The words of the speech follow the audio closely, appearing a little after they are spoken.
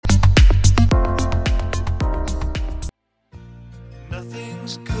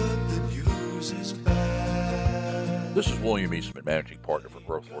This is William Eastman, Managing Partner for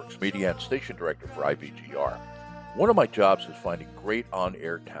GrowthWorks Media and Station Director for IBGR. One of my jobs is finding great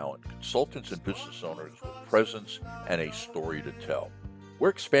on-air talent, consultants and business owners with presence and a story to tell. We're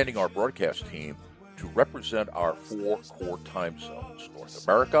expanding our broadcast team to represent our 4 core time zones: North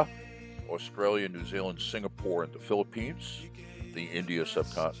America, Australia, New Zealand, Singapore, and the Philippines, the India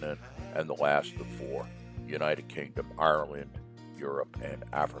subcontinent, and the last of 4, United Kingdom, Ireland, Europe, and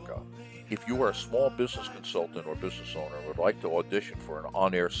Africa. If you are a small business consultant or business owner and would like to audition for an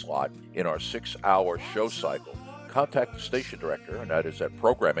on-air slot in our 6-hour show cycle, contact the station director, and that is at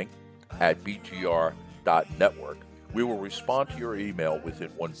programming@bgr.network. We will respond to your email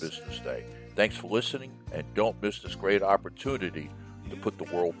within 1 business day. Thanks for listening, and don't miss this great opportunity to put the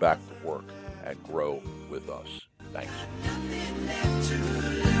world back to work and grow with us. Thanks.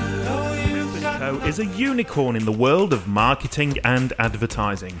 Co is a unicorn in the world of marketing and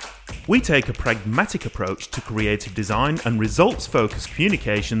advertising. We take a pragmatic approach to creative design and results-focused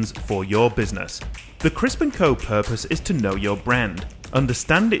communications for your business. The Crisp & Co purpose is to know your brand,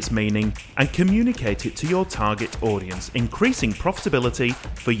 understand its meaning, and communicate it to your target audience, increasing profitability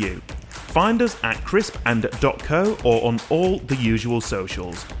for you. Find us at crisp&.co or on all the usual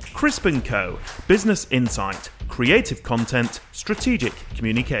socials. Crisp & Co. Business insight, creative content, strategic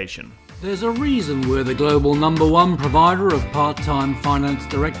communication. There's a reason we're the global #1 provider of part-time finance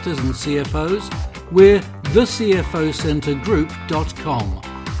directors and CFOs. We're thecfocentergroup.com,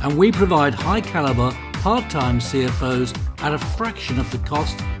 and we provide high-caliber part-time CFOs at a fraction of the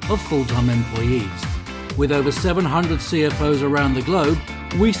cost of full-time employees. With over 700 CFOs around the globe,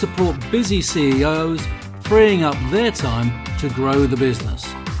 we support busy CEOs, freeing up their time to grow the business.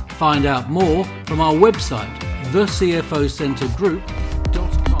 Find out more from our website, thecfocentergroup.com.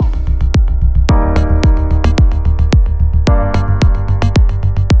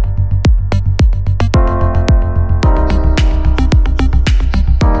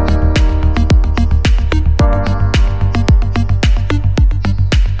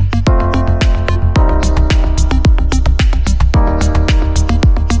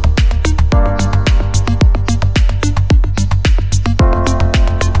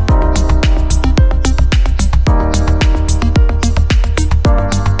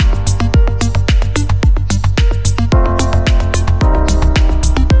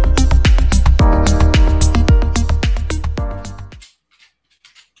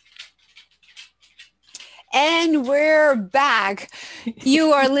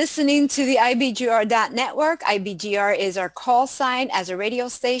 You are listening to the IBGR.network. IBGR is our call sign as a radio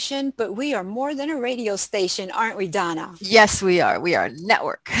station, but we are more than a radio station, aren't we, Donna? Yes, we are. We are a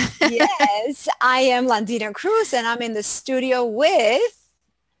network. Yes, I am Londina Cruz, and I'm in the studio with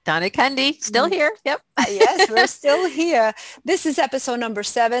Donna Kunde, still here. Yep. Yes, we're still here. This is episode number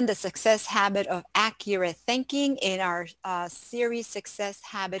 7, The Success Habit of Accurate Thinking, in our series Success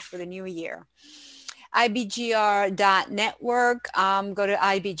Habit for the New Year. IBGR.network. Go to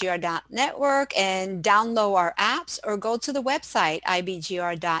IBGR.network and download our apps, or go to the website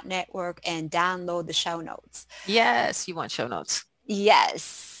IBGR.network and download the show notes. Yes, you want show notes.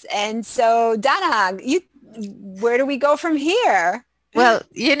 Yes. And so, Donna, where do we go from here? Well,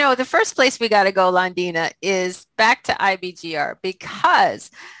 the first place we got to go, Londina, is back to IBGR,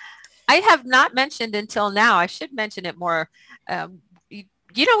 because I have not mentioned until now, I should mention it more,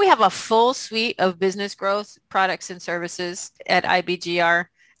 we have a full suite of business growth products and services at IBGR,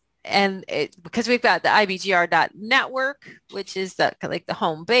 and because we've got the IBGR.network, which is the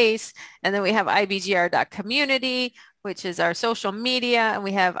home base, and then we have IBGR.community, which is our social media, and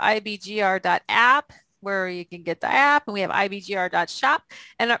we have IBGR.app, where you can get the app, and we have IBGR.shop,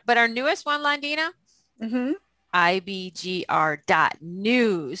 but our newest one, Londina,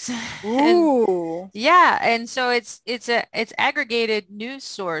 IBGR.news. Ooh. And so it's aggregated news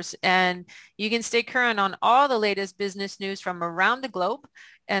source, and you can stay current on all the latest business news from around the globe.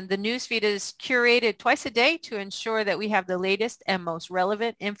 And the news feed is curated twice a day to ensure that we have the latest and most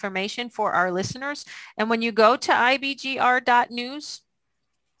relevant information for our listeners. And when you go to IBGR.news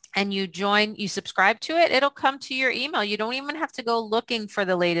and you subscribe to it, it'll come to your email. You don't even have to go looking for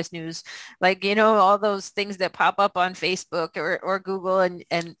the latest news, all those things that pop up on Facebook or Google, and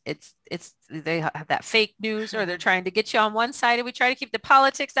they have that fake news, or they're trying to get you on one side, and we try to keep the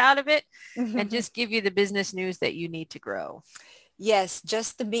politics out of it and just give you the business news that you need to grow. Yes,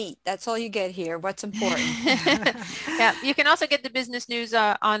 just the meat. That's all you get here. What's important. Yeah, you can also get the business news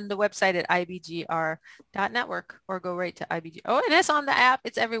on the website at IBGR.network, or go right to IBGR. Oh, and it's on the app.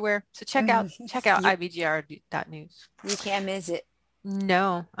 It's everywhere. So check out IBGR.news. You can't miss it.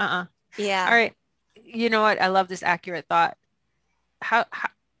 No. Yeah. All right. You know what? I love this accurate thought. How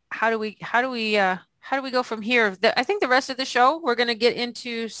do we how do we go from here? I think the rest of the show, we're going to get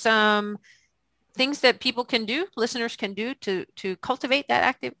into some things that people can do, listeners can do to cultivate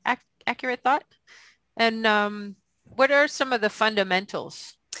that accurate thought. And what are some of the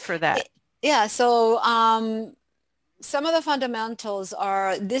fundamentals for that? Yeah. So some of the fundamentals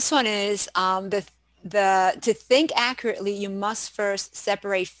are, this one is to think accurately, you must first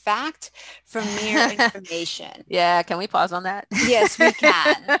separate fact from mere information. Yeah. Can we pause on that? Yes, we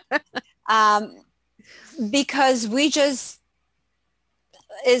can. Because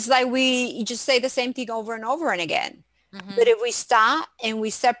it's like we just say the same thing over and over and again. Mm-hmm. But if we stop and we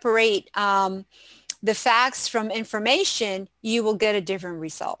separate the facts from information, you will get a different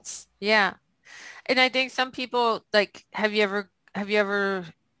results. Yeah. And I think some people, like, have you ever,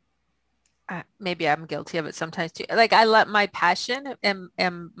 maybe I'm guilty of it sometimes too. Like, I let my passion and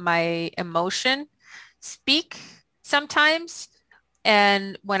my emotion speak sometimes.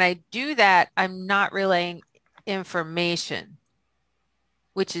 And when I do that, I'm not relaying information,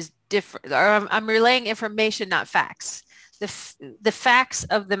 which is different. Or I'm relaying information, not facts. The facts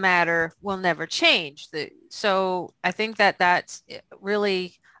of the matter will never change. So I think that's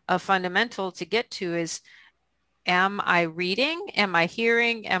really a fundamental to get to is, am I reading? Am I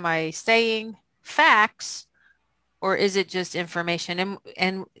hearing? Am I saying facts? Or is it just information?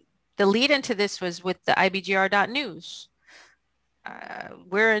 And the lead into this was with the IBGR.news.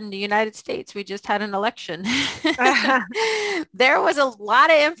 We're in the United States. We just had an election. There was a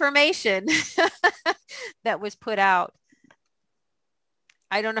lot of information that was put out.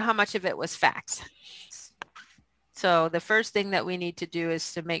 I don't know how much of it was facts. So the first thing that we need to do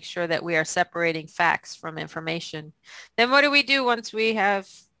is to make sure that we are separating facts from information. Then what do we do once we have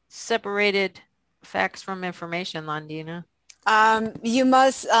separated facts from information, Londina? You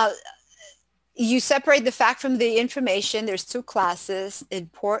must... you separate the fact from the information. There's two classes,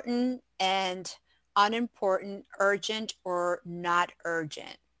 important and unimportant, urgent or not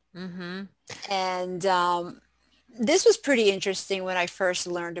urgent. Mm-hmm. And this was pretty interesting when I first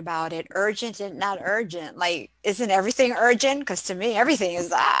learned about it. Urgent and not urgent. Like, isn't everything urgent? Because to me, everything is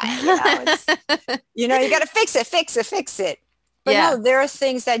that. You got to fix it. But yeah. No, there are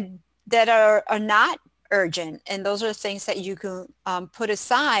things that are not urgent, and those are things that you can put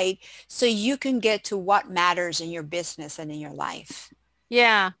aside so you can get to what matters in your business and in your life.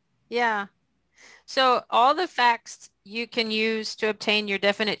 Yeah. So all the facts you can use to obtain your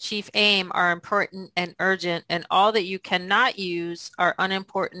definite chief aim are important and urgent, and all that you cannot use are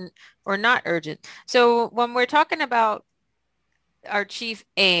unimportant or not urgent. So when we're talking about our chief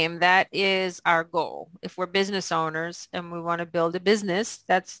aim, that is our goal. If we're business owners and we want to build a business,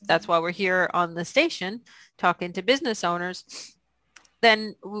 that's why we're here on the station talking to business owners.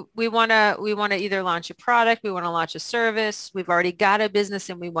 Then we want to either launch a product, we want to launch a service, we've already got a business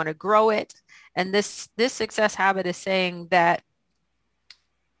and we want to grow it. And this success habit is saying that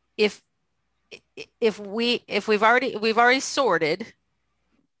if we've already sorted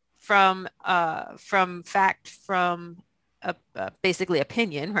from fact, from basically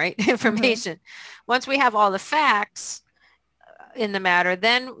opinion, right? Information. Mm-hmm. Once we have all the facts in the matter,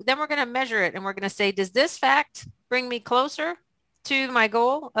 then we're going to measure it and we're going to say, does this fact bring me closer to my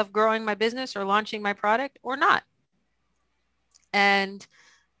goal of growing my business or launching my product or not? And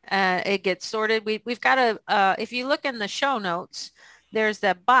it gets sorted. We've got if you look in the show notes, there's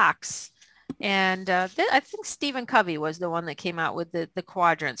that box. And I think Stephen Covey was the one that came out with the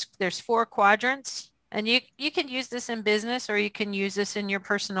quadrants. There's 4 quadrants. And you can use this in business, or you can use this in your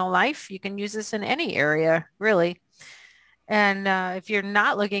personal life. You can use this in any area, really. And if you're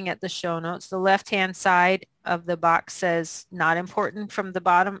not looking at the show notes, the left-hand side of the box says not important from the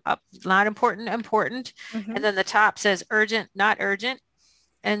bottom up, not important, important. Mm-hmm. And then the top says urgent, not urgent.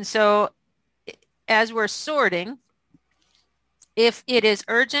 And so as we're sorting, if it is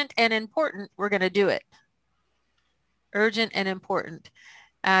urgent and important, we're going to do it. Urgent and important.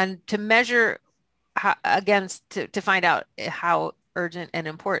 And to measure to find out how urgent and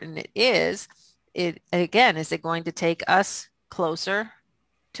important it is, is it going to take us closer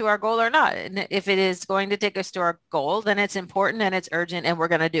to our goal or not? And if it is going to take us to our goal, then it's important and it's urgent and we're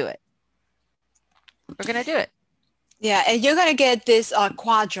going to do it. We're going to do it. Yeah, and you're going to get this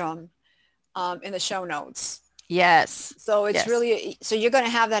quadrant in the show notes. Yes. So it's really, so you're going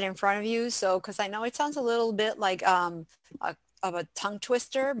to have that in front of you. So, because I know it sounds a little bit like of a tongue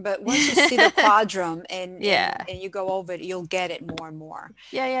twister, but once you see the quadrant and you go over it, you'll get it more and more.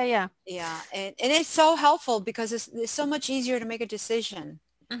 Yeah. And it's so helpful because it's so much easier to make a decision.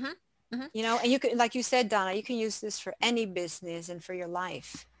 Mm-hmm. Mm-hmm. And you can, like you said, Donna, you can use this for any business and for your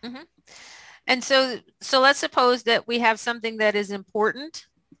life. Mm-hmm. And so let's suppose that we have something that is important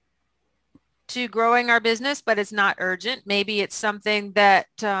to growing our business, but it's not urgent. Maybe it's something that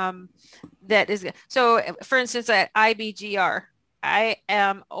that is. So for instance, at IBGR, I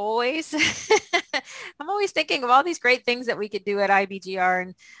am always I'm always thinking of all these great things that we could do at IBGR.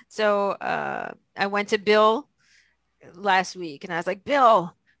 And so I went to Bill last week and I was like,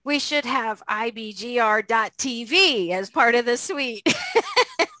 Bill, we should have IBGR.TV as part of the suite.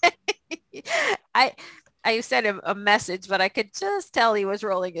 I sent him a message, but I could just tell he was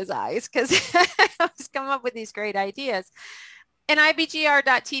rolling his eyes because I was coming up with these great ideas. And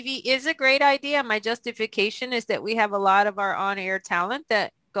IBGR.TV is a great idea. My justification is that we have a lot of our on-air talent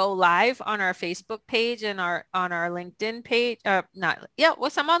that go live on our Facebook page and on our LinkedIn page.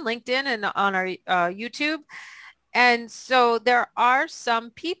 Some on LinkedIn and on our YouTube. And so there are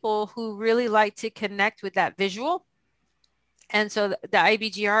some people who really like to connect with that visual. And so the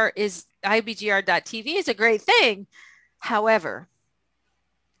IBGR.TV is a great thing. However,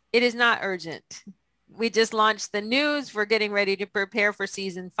 it is not urgent. We just launched the news. We're getting ready to prepare for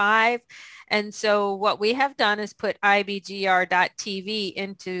season 5. And so what we have done is put IBGR.TV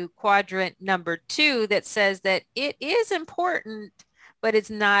into quadrant number 2 that says that it is important, but it's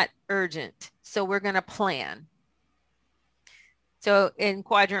not urgent. So we're going to plan. So in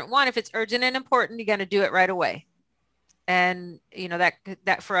quadrant 1, if it's urgent and important, you're going to do it right away. And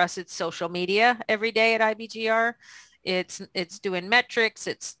that for us, it's social media every day at IBGR. It's doing metrics.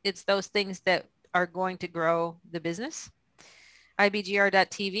 It's those things that are going to grow the business.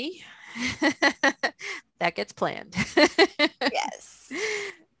 IBGR.TV, that gets planned. Yes.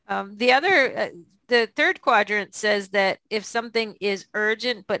 The third quadrant says that if something is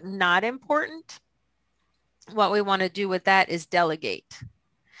urgent but not important, what we want to do with that is delegate.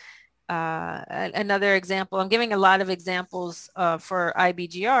 Another example, I'm giving a lot of examples for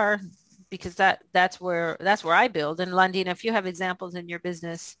IBGR because that's where I build. And Londina, if you have examples in your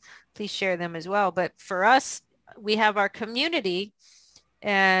business, please share them as well. But for us, we have our community,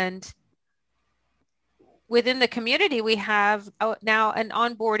 and within the community, we have now an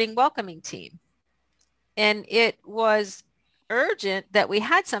onboarding welcoming team. And it was urgent that we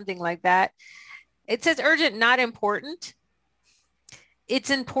had something like that. It says urgent, not important. It's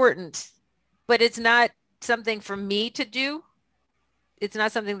important, but it's not something for me to do. It's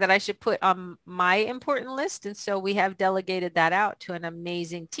not something that I should put on my important list. And so we have delegated that out to an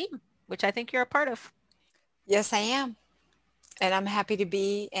amazing team, which I think you're a part of. Yes, I am. And I'm happy to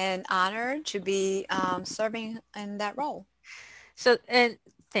be and honored to be serving in that role. So, and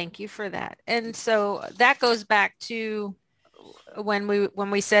thank you for that. And so that goes back to when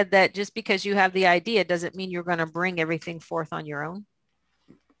we said that just because you have the idea doesn't mean you're going to bring everything forth on your own.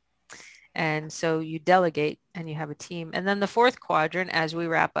 And so you delegate and you have a team. And then the fourth quadrant, as we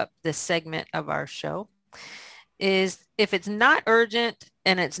wrap up this segment of our show, is if it's not urgent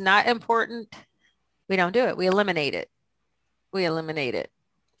and it's not important, we don't do it. We eliminate it.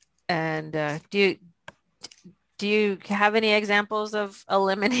 And do you have any examples of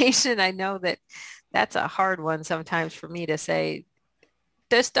elimination? I know that that's a hard one sometimes for me to say,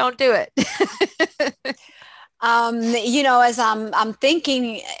 just don't do it. As I'm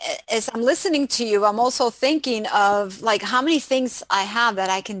thinking, as I'm listening to you, I'm also thinking of like how many things I have that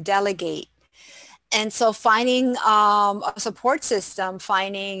I can delegate. And so finding a support system,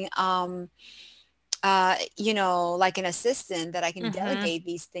 finding, like an assistant that I can delegate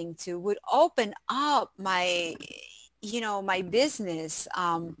these things to would open up my business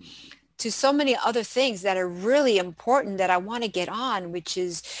to so many other things that are really important that I want to get on, which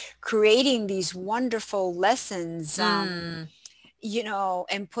is creating these wonderful lessons, and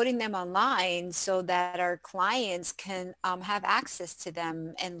putting them online so that our clients can have access to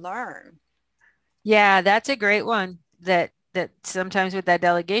them and learn. Yeah, that's a great one. That sometimes with that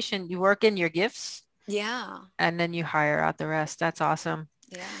delegation, you work in your gifts. Yeah. And then you hire out the rest. That's awesome.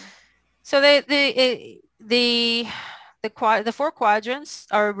 Yeah. So the 4 quadrants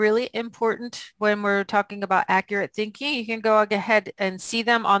are really important when we're talking about accurate thinking. You can go ahead and see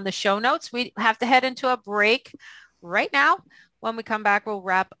them on the show notes. We have to head into a break right now. When we come back, we'll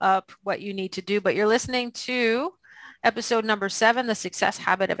wrap up what you need to do. But you're listening to episode number 7, The Success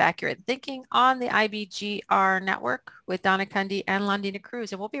Habit of Accurate Thinking on the IBGR Network with Donna, Kunde, and Londina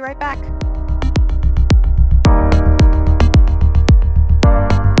Cruz. And we'll be right back.